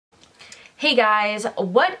Hey guys,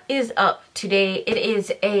 what is up today? It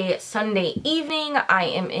is a Sunday evening. I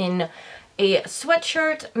am in a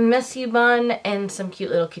sweatshirt, messy bun, and some cute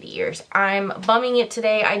little kitty ears. I'm bumming it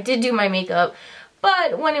today. I did do my makeup,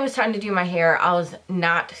 but when it was time to do my hair, I was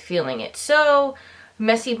not feeling it. So,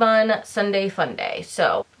 messy bun, Sunday fun day.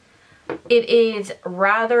 So, it is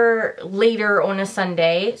rather later on a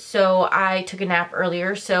Sunday, so I took a nap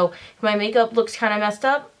earlier. So, if my makeup looks kind of messed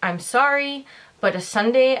up, I'm sorry. But a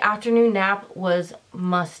Sunday afternoon nap was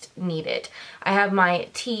must needed. I have my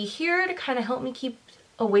tea here to kind of help me keep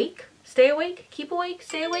awake. Stay awake? Keep awake?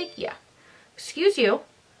 Stay awake? Yeah. Excuse you.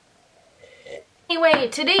 Anyway,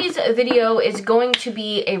 today's video is going to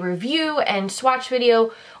be a review and swatch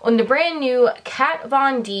video on the brand new Kat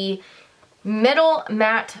Von D Metal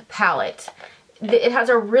Matte Palette. It has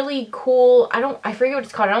a really cool, I forget what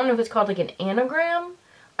it's called. I don't know if it's called like an anagram.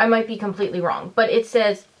 I might be completely wrong. But it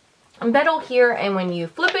says metal here, and when you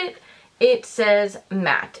flip it, it says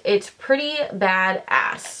matte. It's pretty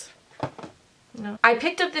badass. No. I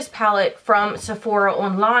picked up this palette from Sephora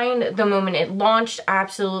online the moment it launched. I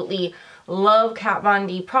absolutely love Kat Von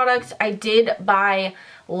D products. I did buy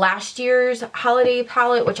last year's holiday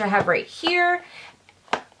palette, which I have right here,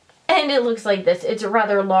 and it looks like this. It's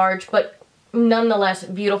rather large, but nonetheless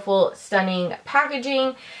beautiful, stunning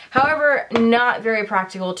packaging. However, not very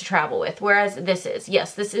practical to travel with, whereas this is.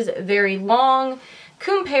 Yes, this is very long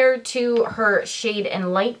compared to her Shade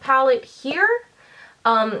and Light palette here.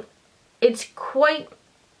 It's quite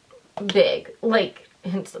big. Like,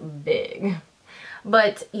 it's big.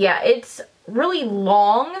 But yeah, it's really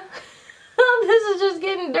long. This is just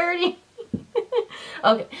getting dirty.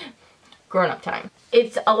 Okay, grown-up time.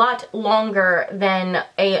 It's a lot longer than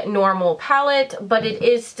a normal palette, but it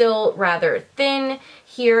is still rather thin.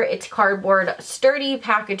 Here it's cardboard sturdy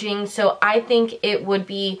packaging, so I think it would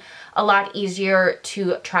be a lot easier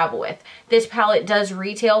to travel with. This palette does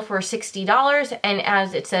retail for $60, and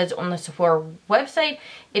as it says on the Sephora website,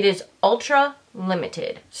 it is ultra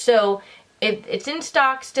limited. So if it's in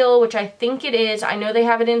stock still, which I think it is, I know they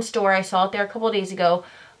have it in store, I saw it there a couple of days ago,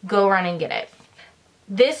 go run and get it.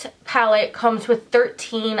 This palette comes with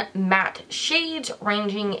 13 matte shades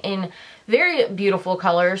ranging in very beautiful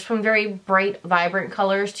colors, from very bright, vibrant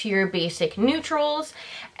colors to your basic neutrals.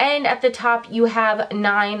 And at the top, you have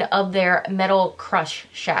 9 of their Metal Crush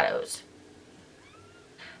shadows.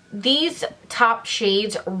 These top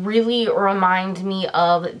shades really remind me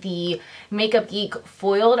of the Makeup Geek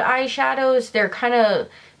foiled eyeshadows. They're kind of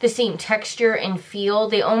the same texture and feel.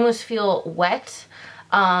 They almost feel wet.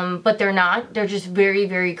 But they're not. They're just very,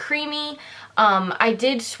 very creamy. I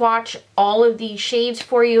did swatch all of these shades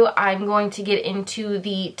for you. I'm going to get into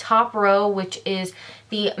the top row, which is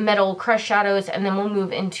the Metal Crush shadows, and then we'll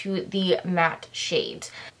move into the matte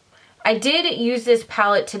shades. I did use this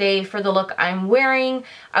palette today for the look I'm wearing.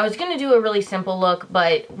 I was going to do a really simple look,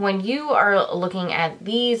 but when you are looking at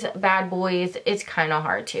these bad boys, it's kind of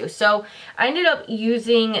hard to. So I ended up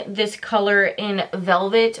using this color in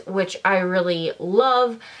Velvet, which I really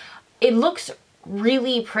love. It looks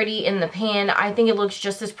really pretty in the pan. I think it looks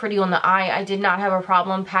just as pretty on the eye. I did not have a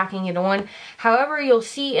problem packing it on. However, you'll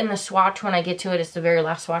see in the swatch when I get to it, it's the very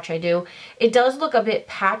last swatch I do, it does look a bit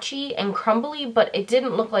patchy and crumbly, but it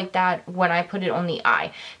didn't look like that when I put it on the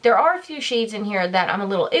eye. There are a few shades in here that I'm a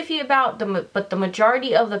little iffy about, but the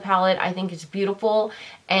majority of the palette I think is beautiful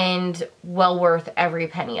and well worth every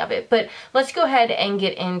penny of it. But let's go ahead and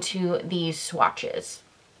get into these swatches.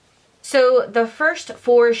 So the first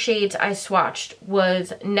 4 shades I swatched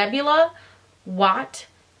was Nebula, Watt,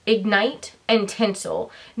 Ignite, and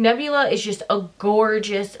Tinsel. Nebula is just a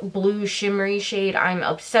gorgeous blue shimmery shade. I'm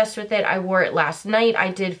obsessed with it. I wore it last night. I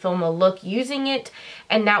did film a look using it,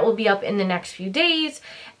 and that will be up in the next few days.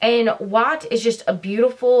 And Watt is just a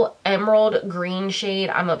beautiful emerald green shade.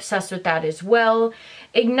 I'm obsessed with that as well.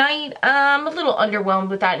 Ignite, I'm a little underwhelmed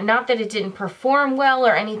with that. Not that it didn't perform well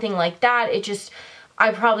or anything like that. It just,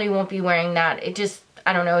 I probably won't be wearing that. It just,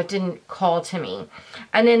 I don't know, it didn't call to me.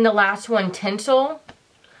 And then the last one, Tinsel.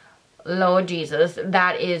 Lord Jesus,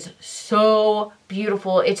 that is so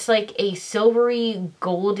beautiful. It's like a silvery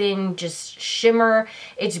golden just shimmer.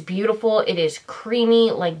 It's beautiful. It is creamy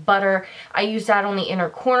like butter. I used that on the inner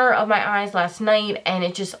corner of my eyes last night, and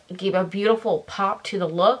it just gave a beautiful pop to the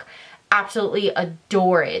look. Absolutely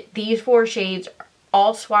adore it. These 4 shades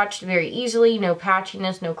all swatched very easily. No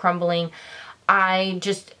patchiness, no crumbling. I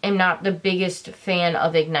just am not the biggest fan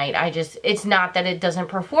of Ignite. It's not that it doesn't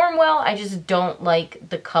perform well, I just don't like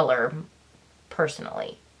the color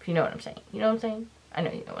personally, if you know what I'm saying. You know what I'm saying? I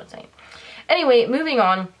know you know what I'm saying. Anyway, moving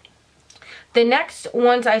on. The next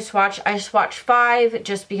ones I swatched 5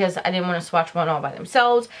 just because I didn't want to swatch one all by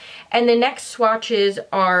themselves. And the next swatches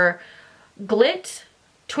are Glit,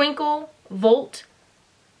 Twinkle, Volt,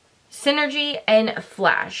 Synergy, and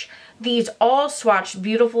Flash. These all swatched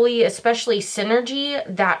beautifully, especially Synergy.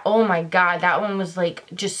 That, oh my god, that one was like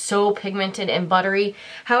just so pigmented and buttery.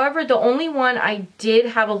 However, the only one I did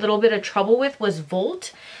have a little bit of trouble with was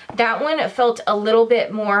Volt. That one felt a little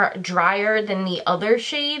bit more drier than the other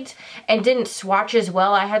shades and didn't swatch as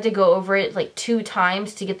well. I had to go over it like 2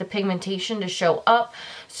 times to get the pigmentation to show up.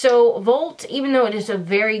 So Volt, even though it is a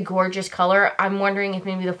very gorgeous color, I'm wondering if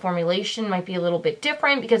maybe the formulation might be a little bit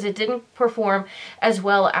different because it didn't perform as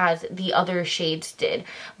well as the other shades did.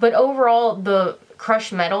 But overall, the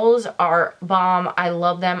crushed metals are bomb. I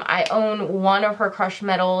love them. I own one of her crushed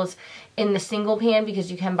metals in the single pan because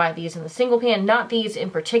you can buy these in the single pan. Not these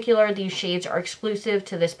in particular. These shades are exclusive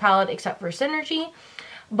to this palette except for Synergy.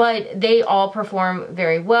 But they all perform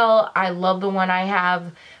very well. I love the one I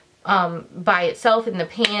have by itself in the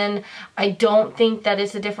pan. I don't think that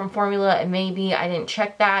it's a different formula, and maybe I didn't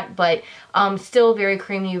check that, but still very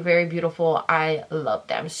creamy, very beautiful. I love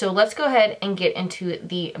them. So let's go ahead and get into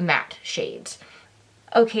the matte shades.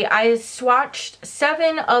 Okay, I swatched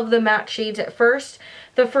 7 of the matte shades at first.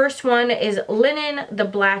 The first one is Linen, the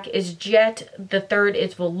black is Jet, the third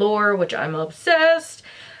is Velour, which I'm obsessed.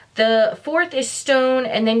 The fourth is Stone,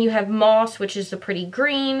 and then you have Moss, which is the pretty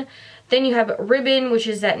green. Then you have Ribbon, which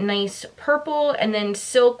is that nice purple, and then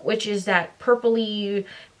Silk, which is that purpley,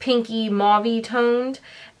 pinky, mauvey toned.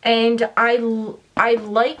 And I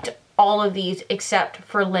liked all of these except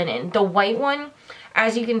for Linen. The white one,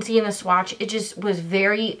 as you can see in the swatch, it just was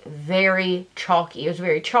very, very chalky. It was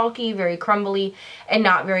very chalky, very crumbly, and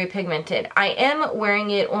not very pigmented. I am wearing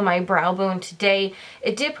it on my brow bone today.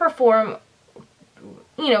 It did perform,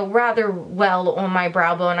 you know, rather well on my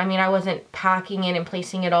brow bone. I mean, I wasn't packing it and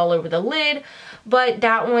placing it all over the lid, but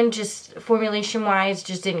that one just formulation wise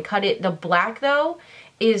just didn't cut it. The black though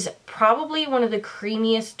is probably one of the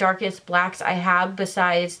creamiest, darkest blacks I have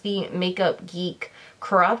besides the Makeup Geek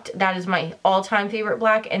Corrupt. That is my all-time favorite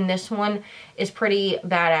black, and this one is pretty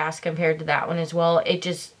badass compared to that one as well. It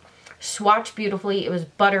just swatched beautifully. It was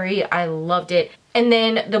buttery. I loved it. And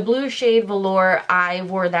then the blue shade Velour, I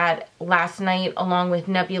wore that last night along with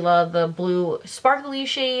Nebula, the blue sparkly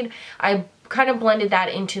shade. I kind of blended that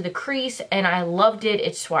into the crease and I loved it.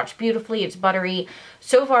 It swatched beautifully. It's buttery.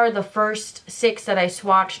 So far, the first 6 that I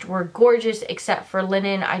swatched were gorgeous except for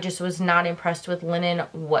Linen. I just was not impressed with Linen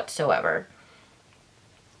whatsoever.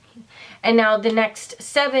 And now the next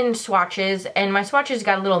 7 swatches, and my swatches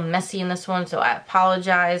got a little messy in this one, so I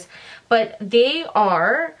apologize. But they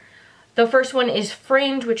are, the first one is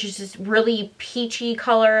Fringe, which is this really peachy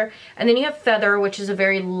color. And then you have Feather, which is a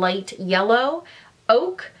very light yellow.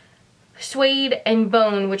 Oak, Suede, and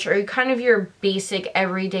Bone, which are kind of your basic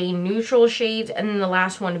everyday neutral shades. And then the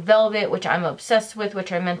last one, Velvet, which I'm obsessed with,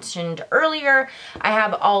 which I mentioned earlier. I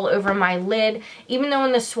have all over my lid. Even though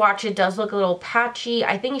in the swatch it does look a little patchy,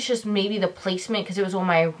 I think it's just maybe the placement because it was on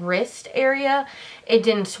my wrist area. It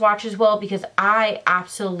didn't swatch as well because I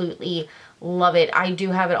absolutely love it. I do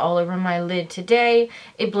have it all over my lid today.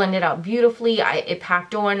 It blended out beautifully. It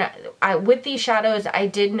packed on. With these shadows, I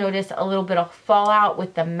did notice a little bit of fallout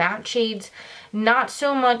with the matte shades. Not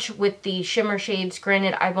so much with the shimmer shades.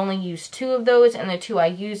 Granted, I've only used 2 of those, and the 2 I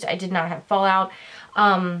used, I did not have fallout.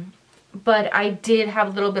 But I did have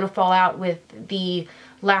a little bit of fallout with the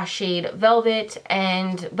last shade Velvet,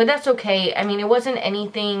 but that's okay. I mean, it wasn't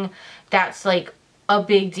anything that's like a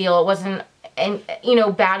big deal. It wasn't, and you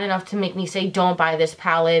know, bad enough to make me say don't buy this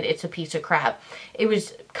palette, it's a piece of crap. It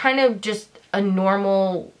was kind of just a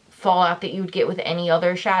normal fallout that you would get with any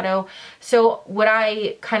other shadow. So what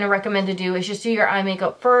I kind of recommend to do is just do your eye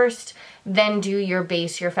makeup first, then do your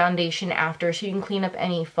base, your foundation after, so you can clean up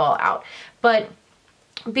any fallout. But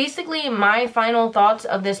basically, my final thoughts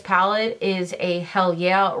of this palette is a hell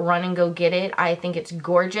yeah, run and go get it. I think it's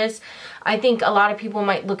gorgeous. I think a lot of people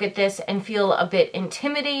might look at this and feel a bit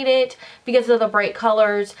intimidated because of the bright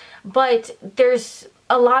colors, but there's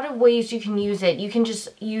a lot of ways you can use it. You can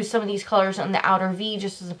just use some of these colors on the outer V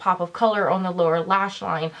just as a pop of color on the lower lash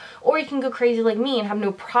line, or you can go crazy like me and have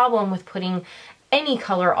no problem with putting any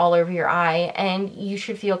color all over your eye, and you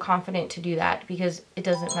should feel confident to do that because it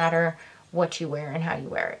doesn't matter what you wear and how you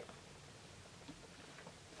wear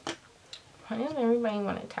it. Why does everybody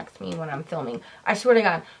want to text me when I'm filming? I swear to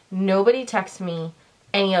God, nobody texts me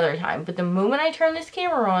any other time, but the moment I turn this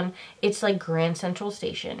camera on, it's like Grand Central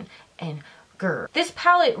Station and grr. This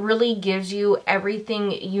palette really gives you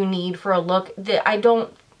everything you need for a look that I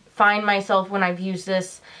don't find myself when I've used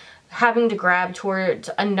this having to grab towards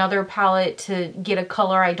another palette to get a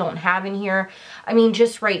color I don't have in here. I mean,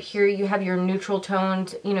 just right here, you have your neutral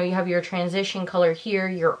tones, you know, you have your transition color here,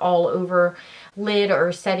 your all over lid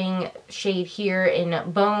or setting shade here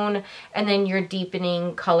in Bone, and then your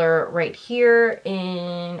deepening color right here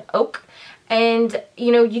in Oak. And,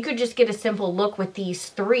 you know, you could just get a simple look with these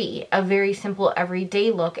three, a very simple everyday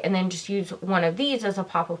look, and then just use one of these as a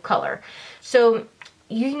pop of color. So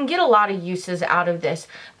you can get a lot of uses out of this.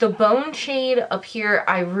 The Bone shade up here,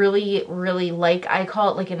 I really, really like. I call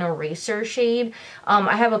it like an eraser shade.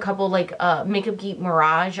 I have a couple like Makeup Geek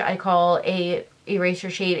Mirage, I call a eraser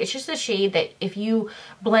shade. It's just a shade that if you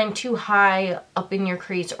blend too high up in your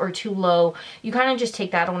crease or too low, you kind of just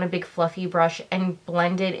take that on a big fluffy brush and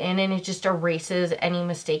blend it in, and it just erases any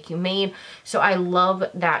mistake you made. So I love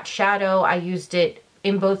that shadow. I used it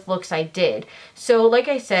in both looks I did. So like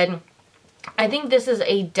I said, I think this is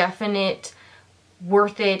a definite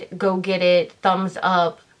worth it, go get it, thumbs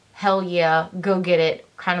up, hell yeah, go get it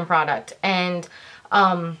kind of product. And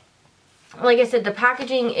like I said, the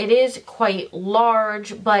packaging, it is quite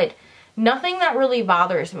large, but nothing that really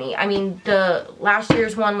bothers me. I mean, the last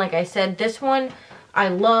year's one, like I said, this one I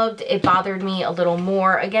loved. It bothered me a little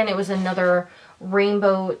more. Again, it was another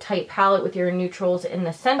rainbow type palette with your neutrals in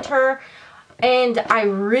the center. And I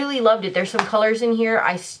really loved it. There's some colors in here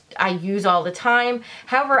I use all the time.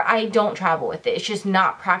 However, I don't travel with it. It's just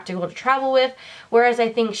not practical to travel with. Whereas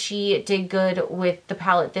I think she did good with the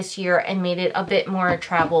palette this year and made it a bit more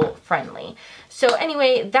travel friendly. So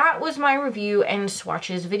anyway, that was my review and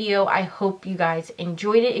swatches video. I hope you guys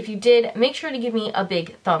enjoyed it. If you did, make sure to give me a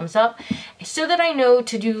big thumbs up so that I know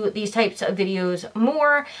to do these types of videos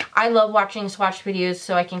more. I love watching swatch videos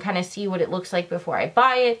so I can kind of see what it looks like before I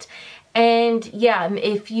buy it. And yeah,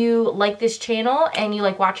 if you like this channel and you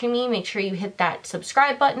like watching me, make sure you hit that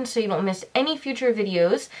subscribe button so you don't miss any future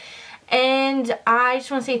videos. And I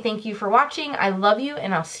just want to say thank you for watching. I love you,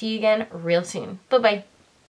 and I'll see you again real soon. Bye-bye.